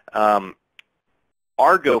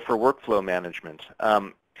 Argo for workflow management.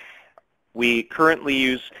 We currently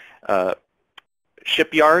use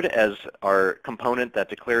Shipyard as our component that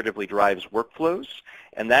declaratively drives workflows,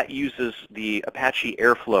 and that uses the Apache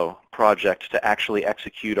Airflow project to actually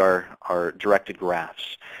execute our directed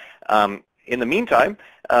graphs. In the meantime,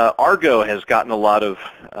 Argo has gotten a lot of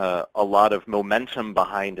momentum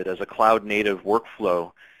behind it as a cloud-native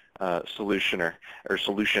workflow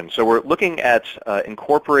solution. So we're looking at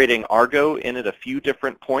incorporating Argo in at a few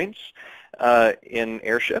different points in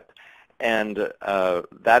Airship. And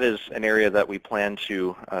that is an area that we plan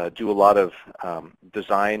to do a lot of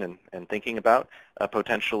design and thinking about.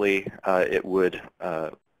 Potentially, it would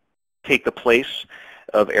take the place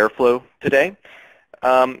of Airflow today.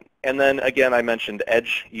 And then, again, I mentioned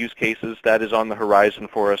edge use cases. That is on the horizon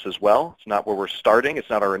for us as well. It's not where we're starting.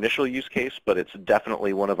 It's not our initial use case, but it's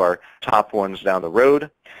definitely one of our top ones down the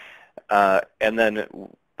road. And then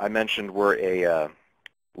I mentioned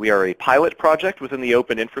we are a pilot project within the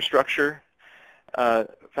Open Infrastructure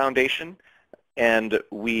Foundation, and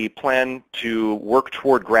we plan to work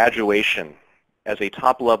toward graduation as a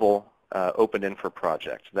top-level Open Infra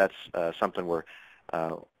project. That's something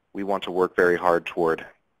we want to work very hard toward.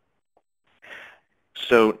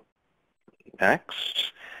 So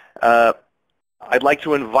next, I'd like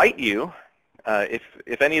to invite you,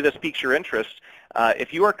 if any of this piques your interest,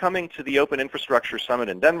 if you are coming to the Open Infrastructure Summit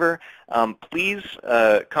in Denver, please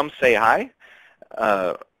come say hi.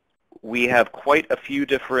 We have quite a few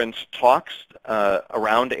different talks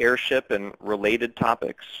around Airship and related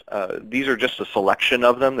topics. These are just a selection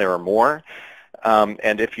of them. There are more.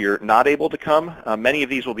 And if you're not able to come, many of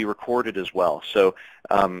these will be recorded as well. So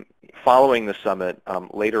following the summit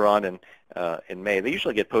later on in May, they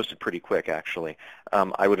usually get posted pretty quick, actually.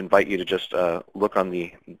 I would invite you to just look on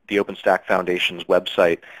the OpenStack Foundation's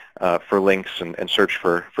website for links and search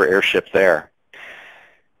for Airship there.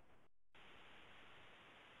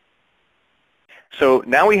 So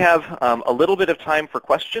now we have a little bit of time for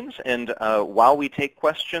questions, and while we take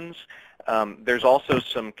questions, there's also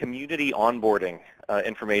some community onboarding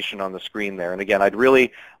information on the screen there. And again, I'd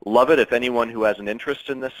really love it if anyone who has an interest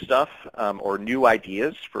in this stuff or new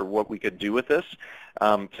ideas for what we could do with this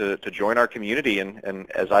to join our community and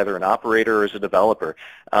as either an operator or as a developer.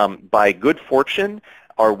 By good fortune,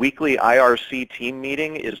 our weekly IRC team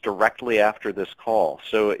meeting is directly after this call.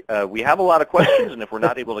 So we have a lot of questions, and if we're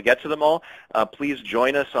not able to get to them all, please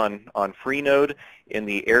join us on Freenode in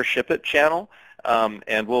the Airship It channel,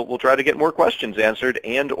 and we'll try to get more questions answered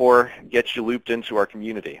and or get you looped into our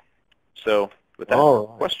community. So with that,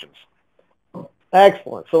 questions.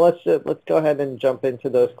 Excellent. So let's go ahead and jump into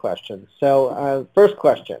those questions. So first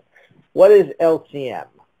question, what is LCM?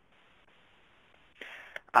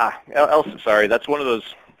 Sorry, that's one of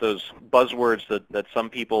those buzzwords that some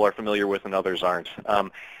people are familiar with and others aren't.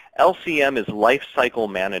 LCM is life cycle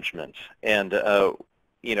management, and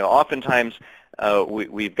oftentimes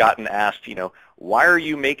we've gotten asked, why are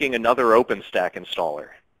you making another OpenStack installer?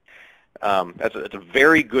 That's a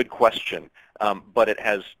very good question, but it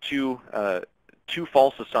has two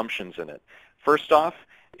false assumptions in it. First off,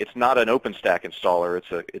 it's not an OpenStack installer.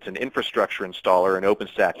 It's an infrastructure installer, and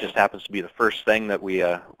OpenStack just happens to be the first thing that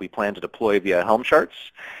we plan to deploy via Helm charts,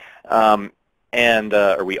 or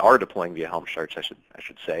we are deploying via Helm charts, I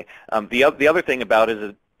should say. The other thing about it is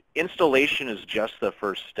that installation is just the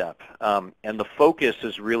first step, and the focus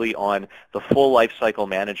is really on the full life cycle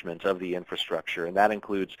management of the infrastructure, and that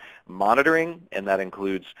includes monitoring, and that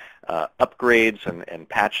includes upgrades and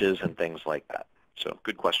patches and things like that. So,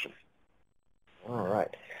 good question. All right.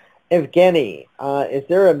 Evgeny, is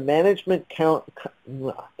there a management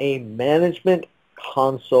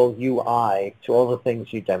console UI to all the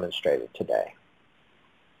things you demonstrated today?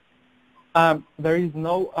 There is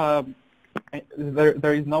no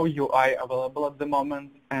UI available at the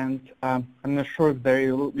moment, and I'm not sure if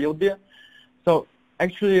there will be. So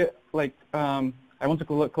actually, I want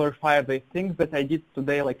to clarify the things that I did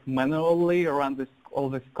today, manually around all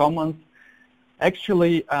these commands.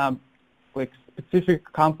 Actually, specific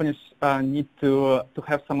companies need to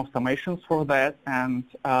have some automations for that, and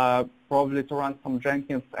probably to run some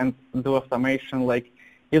Jenkins and do automation,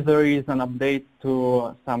 if there is an update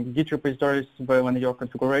to some Git repositories when your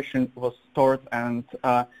configuration was stored, and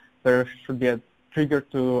there should be a trigger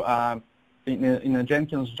to in a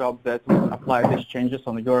Jenkins job that will apply these changes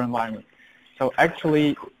on your environment. So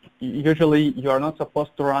actually, usually you are not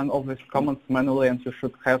supposed to run all these commands manually, and you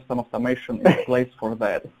should have some automation in place for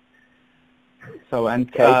that. So, and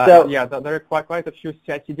yeah, there are quite a few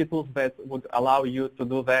CI/CD tools that would allow you to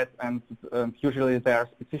do that, and usually they are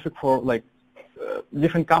specific for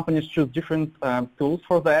different companies choose different tools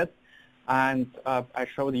for that. And I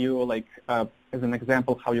showed you as an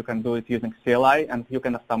example how you can do it using CLI, and you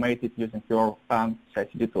can automate it using your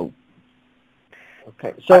CI/CD tool.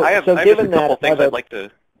 Okay, so I have given just a couple that, things I'd like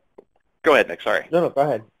to. Go ahead, Nick. Sorry. No, go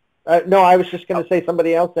ahead. No, I was just going to say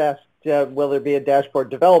somebody else asked, will there be a dashboard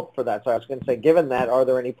developed for that? So I was going to say, given that, are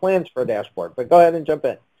there any plans for a dashboard? But go ahead and jump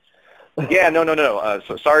in. Yeah, no.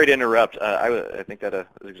 So sorry to interrupt. I think that is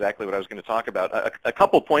exactly what I was going to talk about. A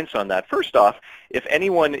couple points on that. First off, if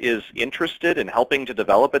anyone is interested in helping to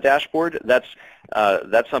develop a dashboard,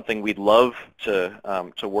 that's something we'd love to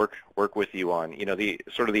work with you on. The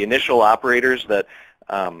sort of the initial operators that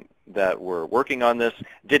were working on this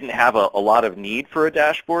didn't have a lot of need for a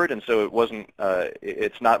dashboard, and so it wasn't.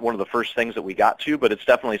 It's not one of the first things that we got to, but it's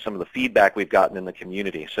definitely some of the feedback we've gotten in the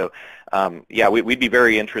community. So, yeah, we'd be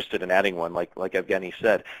very interested in adding one, like Evgeny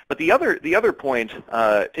said. But the other point,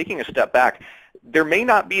 taking a step back, there may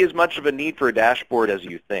not be as much of a need for a dashboard as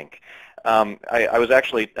you think. I was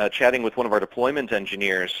actually chatting with one of our deployment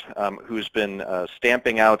engineers who's been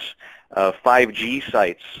stamping out 5G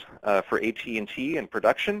sites for AT&T in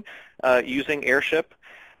production using Airship,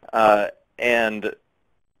 and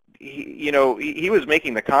he was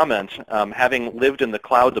making the comment, having lived in the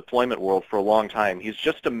cloud deployment world for a long time, he's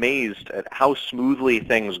just amazed at how smoothly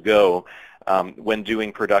things go when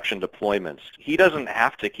doing production deployments. He doesn't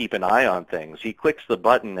have to keep an eye on things. He clicks the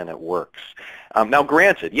button and it works. Now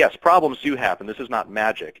granted, yes, problems do happen. This is not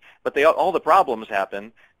magic, but all the problems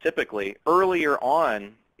happen typically earlier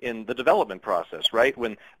on in the development process, right?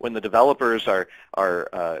 When the developers are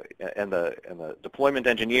and the deployment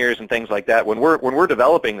engineers and things like that, when we're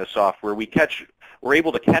developing the software, we're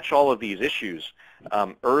able to catch all of these issues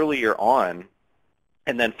earlier on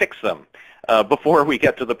and then fix them before we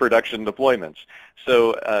get to the production deployments.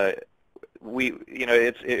 So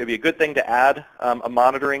it'd be a good thing to add a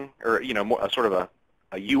monitoring or a sort of a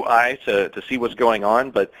UI to see what's going on,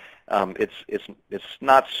 but it's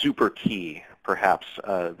not super key. perhaps,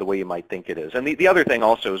 the way you might think it is. And the other thing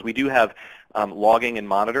also is we do have logging and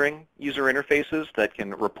monitoring user interfaces that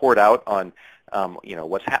can report out on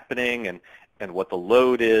what's happening and what the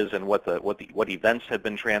load is and what events have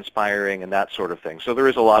been transpiring and that sort of thing. So there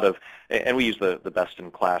is a lot of, and we use the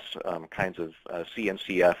best-in-class kinds of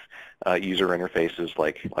CNCF user interfaces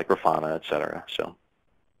like Grafana, et cetera. So.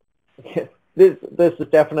 This is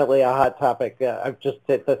definitely a hot topic. I've just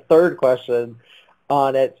hit the third question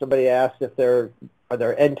on it. Somebody asked if are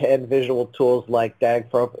there end-to-end visual tools like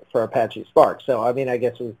DAG for Apache Spark. So I mean, I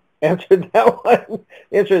guess we've answered that one.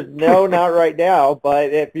 The answer is no, not right now.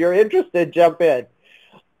 But if you're interested, jump in.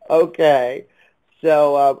 Okay.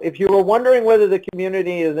 So if you were wondering whether the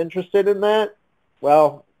community is interested in that,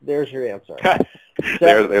 well, there's your answer.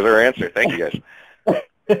 There's our answer. Thank you, guys.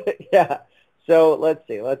 Yeah. So let's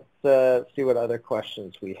see. Let's see what other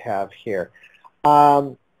questions we have here.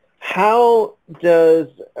 How does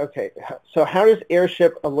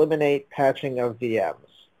Airship eliminate patching of VMs,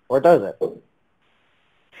 or does it?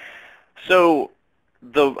 So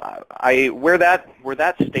where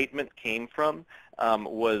that statement came from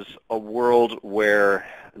was a world where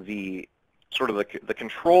the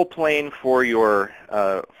control plane for your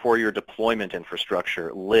deployment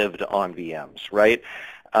infrastructure lived on VMs, right?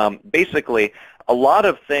 Basically, a lot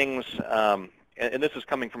of things, and this is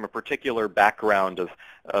coming from a particular background of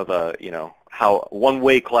how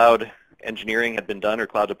one-way cloud engineering had been done, or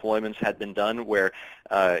cloud deployments had been done, where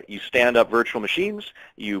you stand up virtual machines,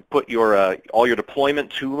 you put all your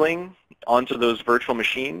deployment tooling onto those virtual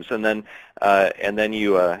machines, and then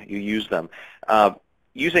you use them.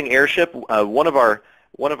 Using Airship, one of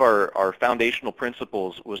our foundational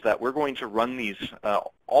principles was that we're going to run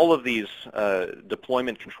all of these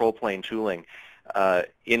deployment control plane tooling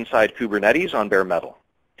inside Kubernetes on bare metal.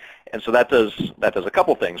 And so that does a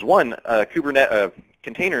couple things. One,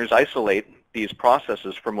 containers isolate these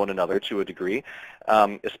processes from one another to a degree,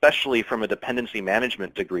 especially from a dependency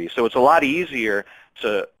management degree. So it's a lot easier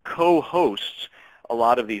to co-host a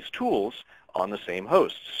lot of these tools on the same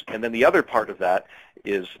hosts. And then the other part of that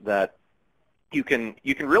is that you can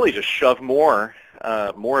really just shove more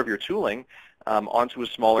of your tooling onto a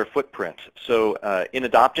smaller footprint. So in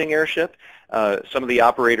adopting Airship, some of the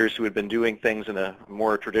operators who had been doing things in a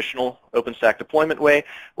more traditional OpenStack deployment way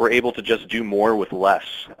were able to just do more with less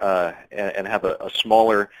and have a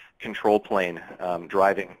smaller control plane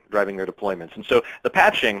driving their deployments. And so the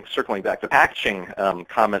patching, circling back, the patching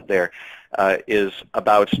comment there is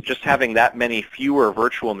about just having that many fewer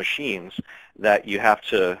virtual machines that you have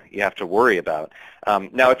to worry about.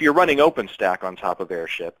 Now, if you're running OpenStack on top of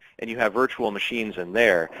Airship and you have virtual machines in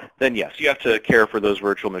there, then yes, you have to care for those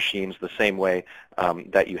virtual machines the same way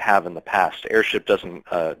that you have in the past. Airship doesn't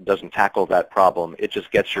tackle that problem. It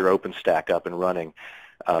just gets your OpenStack up and running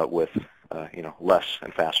with less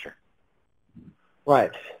and faster.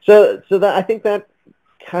 Right. So that, I think that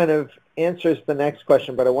kind of answers the next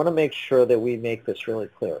question, but I want to make sure that we make this really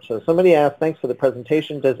clear. So somebody asked, thanks for the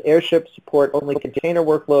presentation, does Airship support only container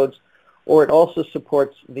workloads, or it also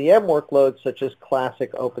supports VM workloads such as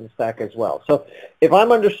classic OpenStack as well? So if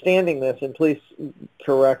I'm understanding this, and please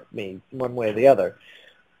correct me one way or the other,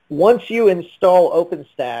 once you install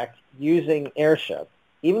OpenStack using Airship,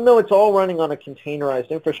 even though it's all running on a containerized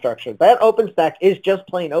infrastructure, that OpenStack is just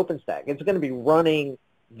plain OpenStack. It's going to be running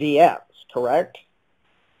VMs, correct?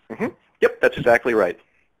 Mm-hmm. Yep, that's exactly right.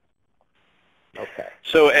 Okay.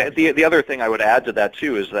 So the other thing I would add to that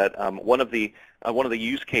too is that one of the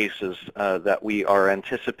use cases that we are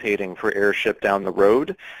anticipating for Airship down the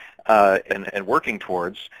road and working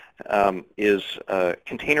towards is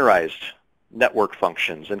containerized network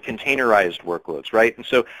functions and containerized workloads, right? And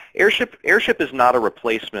so Airship is not a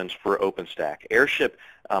replacement for OpenStack. Airship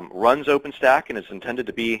runs OpenStack and is intended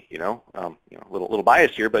to be, a little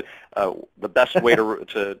biased here, but the best way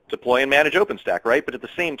to deploy and manage OpenStack, right? But at the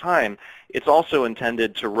same time, it's also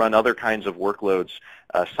intended to run other kinds of workloads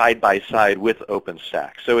side by side with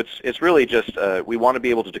OpenStack. So it's really just we want to be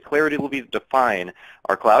able to declaratively define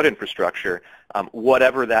our cloud infrastructure,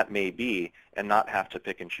 whatever that may be, and not have to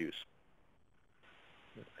pick and choose.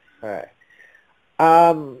 All right.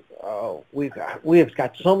 We've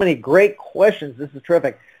got so many great questions. This is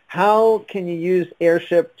terrific. How can you use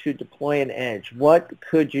Airship to deploy an edge? What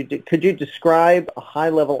could you do? Could you describe a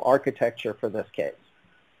high-level architecture for this case?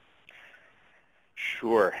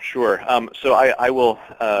 Sure. So I will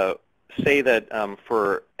say that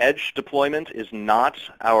for edge deployment is not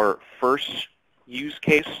our first use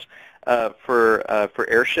case for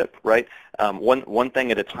Airship, right? One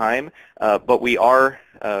thing at a time, but we are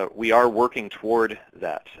working toward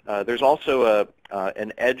that. There's also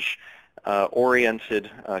an edge oriented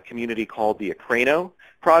community called the Acrano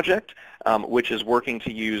project, which is working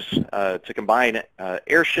to use to combine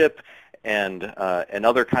Airship and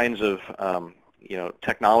other kinds of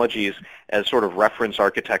technologies as sort of reference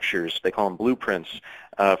architectures. They call them blueprints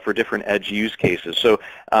for different edge use cases. So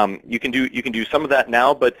you can do some of that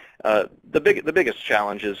now, but the biggest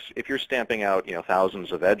challenge is if you're stamping out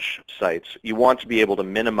thousands of edge sites, you want to be able to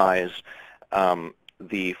minimize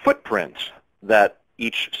the footprint that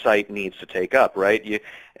each site needs to take up, right?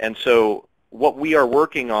 And so what we are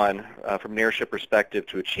working on from an Airship perspective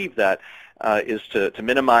to achieve that is to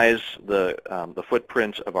minimize the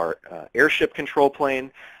footprint of our Airship control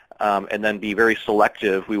plane, and then be very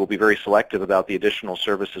selective. We will be very selective about the additional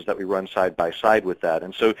services that we run side by side with that.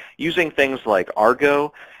 And so using things like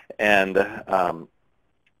Argo and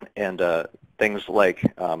things like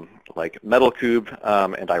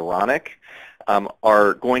MetalCube and Ironic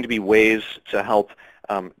are going to be ways to help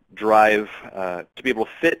drive, to be able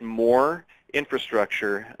to fit more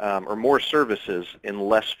infrastructure or more services in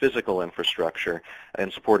less physical infrastructure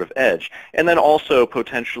in support of edge. And then also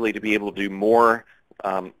potentially to be able to do more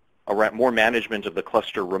management of the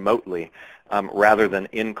cluster remotely rather than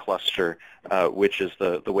in cluster, which is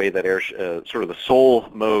the way that sort of the sole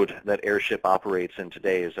mode that Airship operates in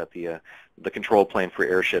today, is that the control plane for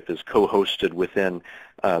Airship is co-hosted within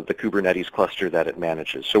the Kubernetes cluster that it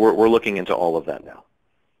manages. So we're looking into all of that now.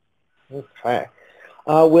 Okay.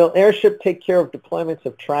 Will Airship take care of deployments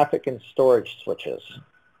of traffic and storage switches?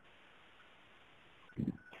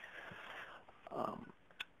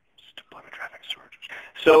 Deployment traffic storage.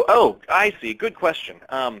 So, I see. Good question.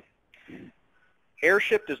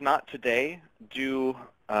 Airship does not today do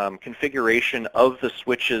configuration of the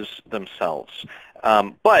switches themselves,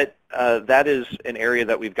 but that is an area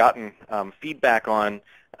that we've gotten feedback on.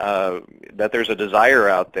 That there's a desire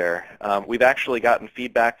out there. We've actually gotten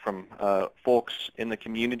feedback from folks in the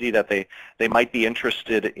community that they might be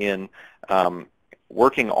interested in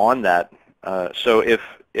working on that. So if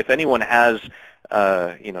anyone has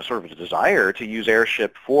sort of a desire to use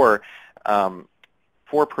Airship for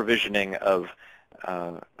provisioning of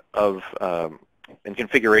and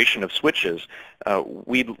configuration of switches,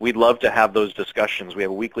 we'd love to have those discussions. We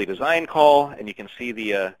have a weekly design call, and you can see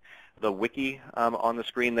the wiki on the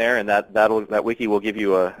screen there, and that wiki will give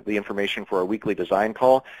you the information for a weekly design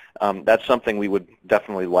call. That's something we would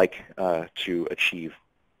definitely like to achieve.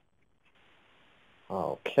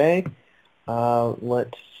 Okay,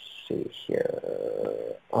 let's see here.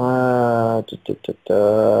 I'm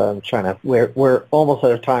trying to. We're almost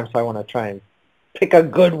out of time, so I want to try and pick a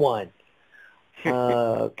good one.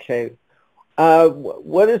 Okay. Is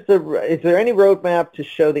there any roadmap to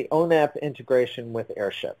show the ONAP integration with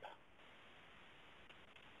Airship?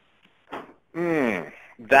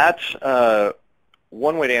 That's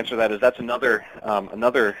one way to answer that. Is that's another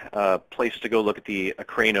place to go look at the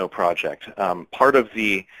Acrano project. Part of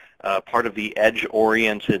the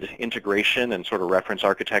edge-oriented integration and sort of reference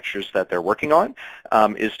architectures that they're working on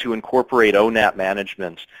is to incorporate ONAP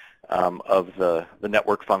management of the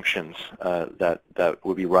network functions that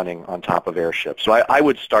would be running on top of Airship. So I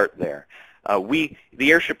would start there. The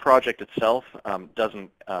Airship project itself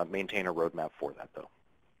doesn't maintain a roadmap for that, though.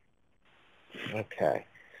 Okay.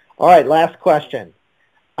 All right, last question.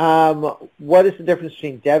 What is the difference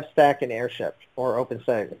between DevStack and Airship, or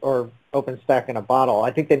OpenStack in a bottle?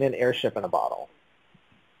 I think they meant Airship in a bottle.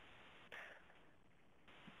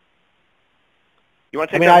 You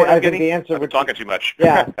want to take that one, I think the answer would be talking too much.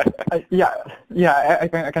 Yeah. I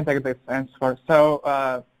can take this answer.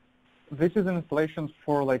 So this is an installation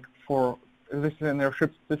this is an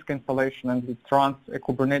Airship disk installation, and it runs a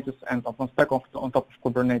Kubernetes and OpenStack on top of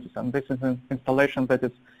Kubernetes. And this is an installation that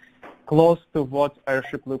is close to what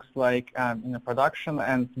Airship looks like in a production.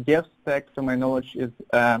 And DevStack, to my knowledge, is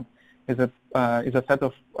a set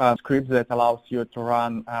of scripts that allows you to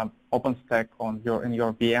run OpenStack in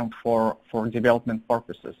your VM for development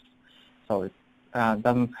purposes. So it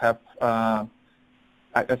doesn't have, as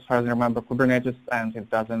far as I remember, Kubernetes, and it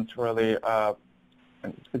doesn't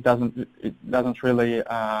really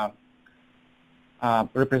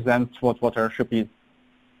represent what Airship is.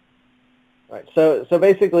 Right. So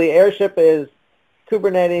basically, Airship is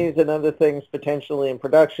Kubernetes and other things potentially in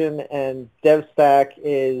production, and DevStack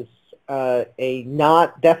is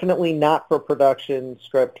definitely not for production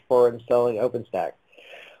script for installing OpenStack.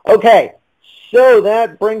 Okay, so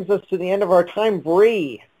that brings us to the end of our time.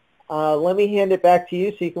 Bree, let me hand it back to you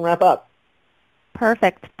so you can wrap up.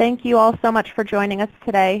 Perfect. Thank you all so much for joining us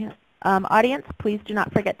today. Audience, please do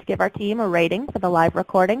not forget to give our team a rating for the live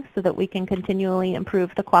recording so that we can continually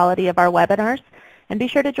improve the quality of our webinars. And be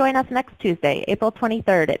sure to join us next Tuesday, April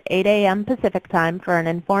 23rd at 8 a.m. Pacific Time for an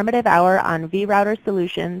informative hour on vRouter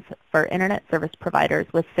solutions for Internet service providers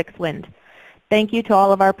with 6Wind. Thank you to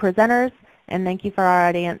all of our presenters, and thank you for our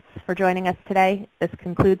audience for joining us today. This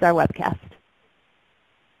concludes our webcast.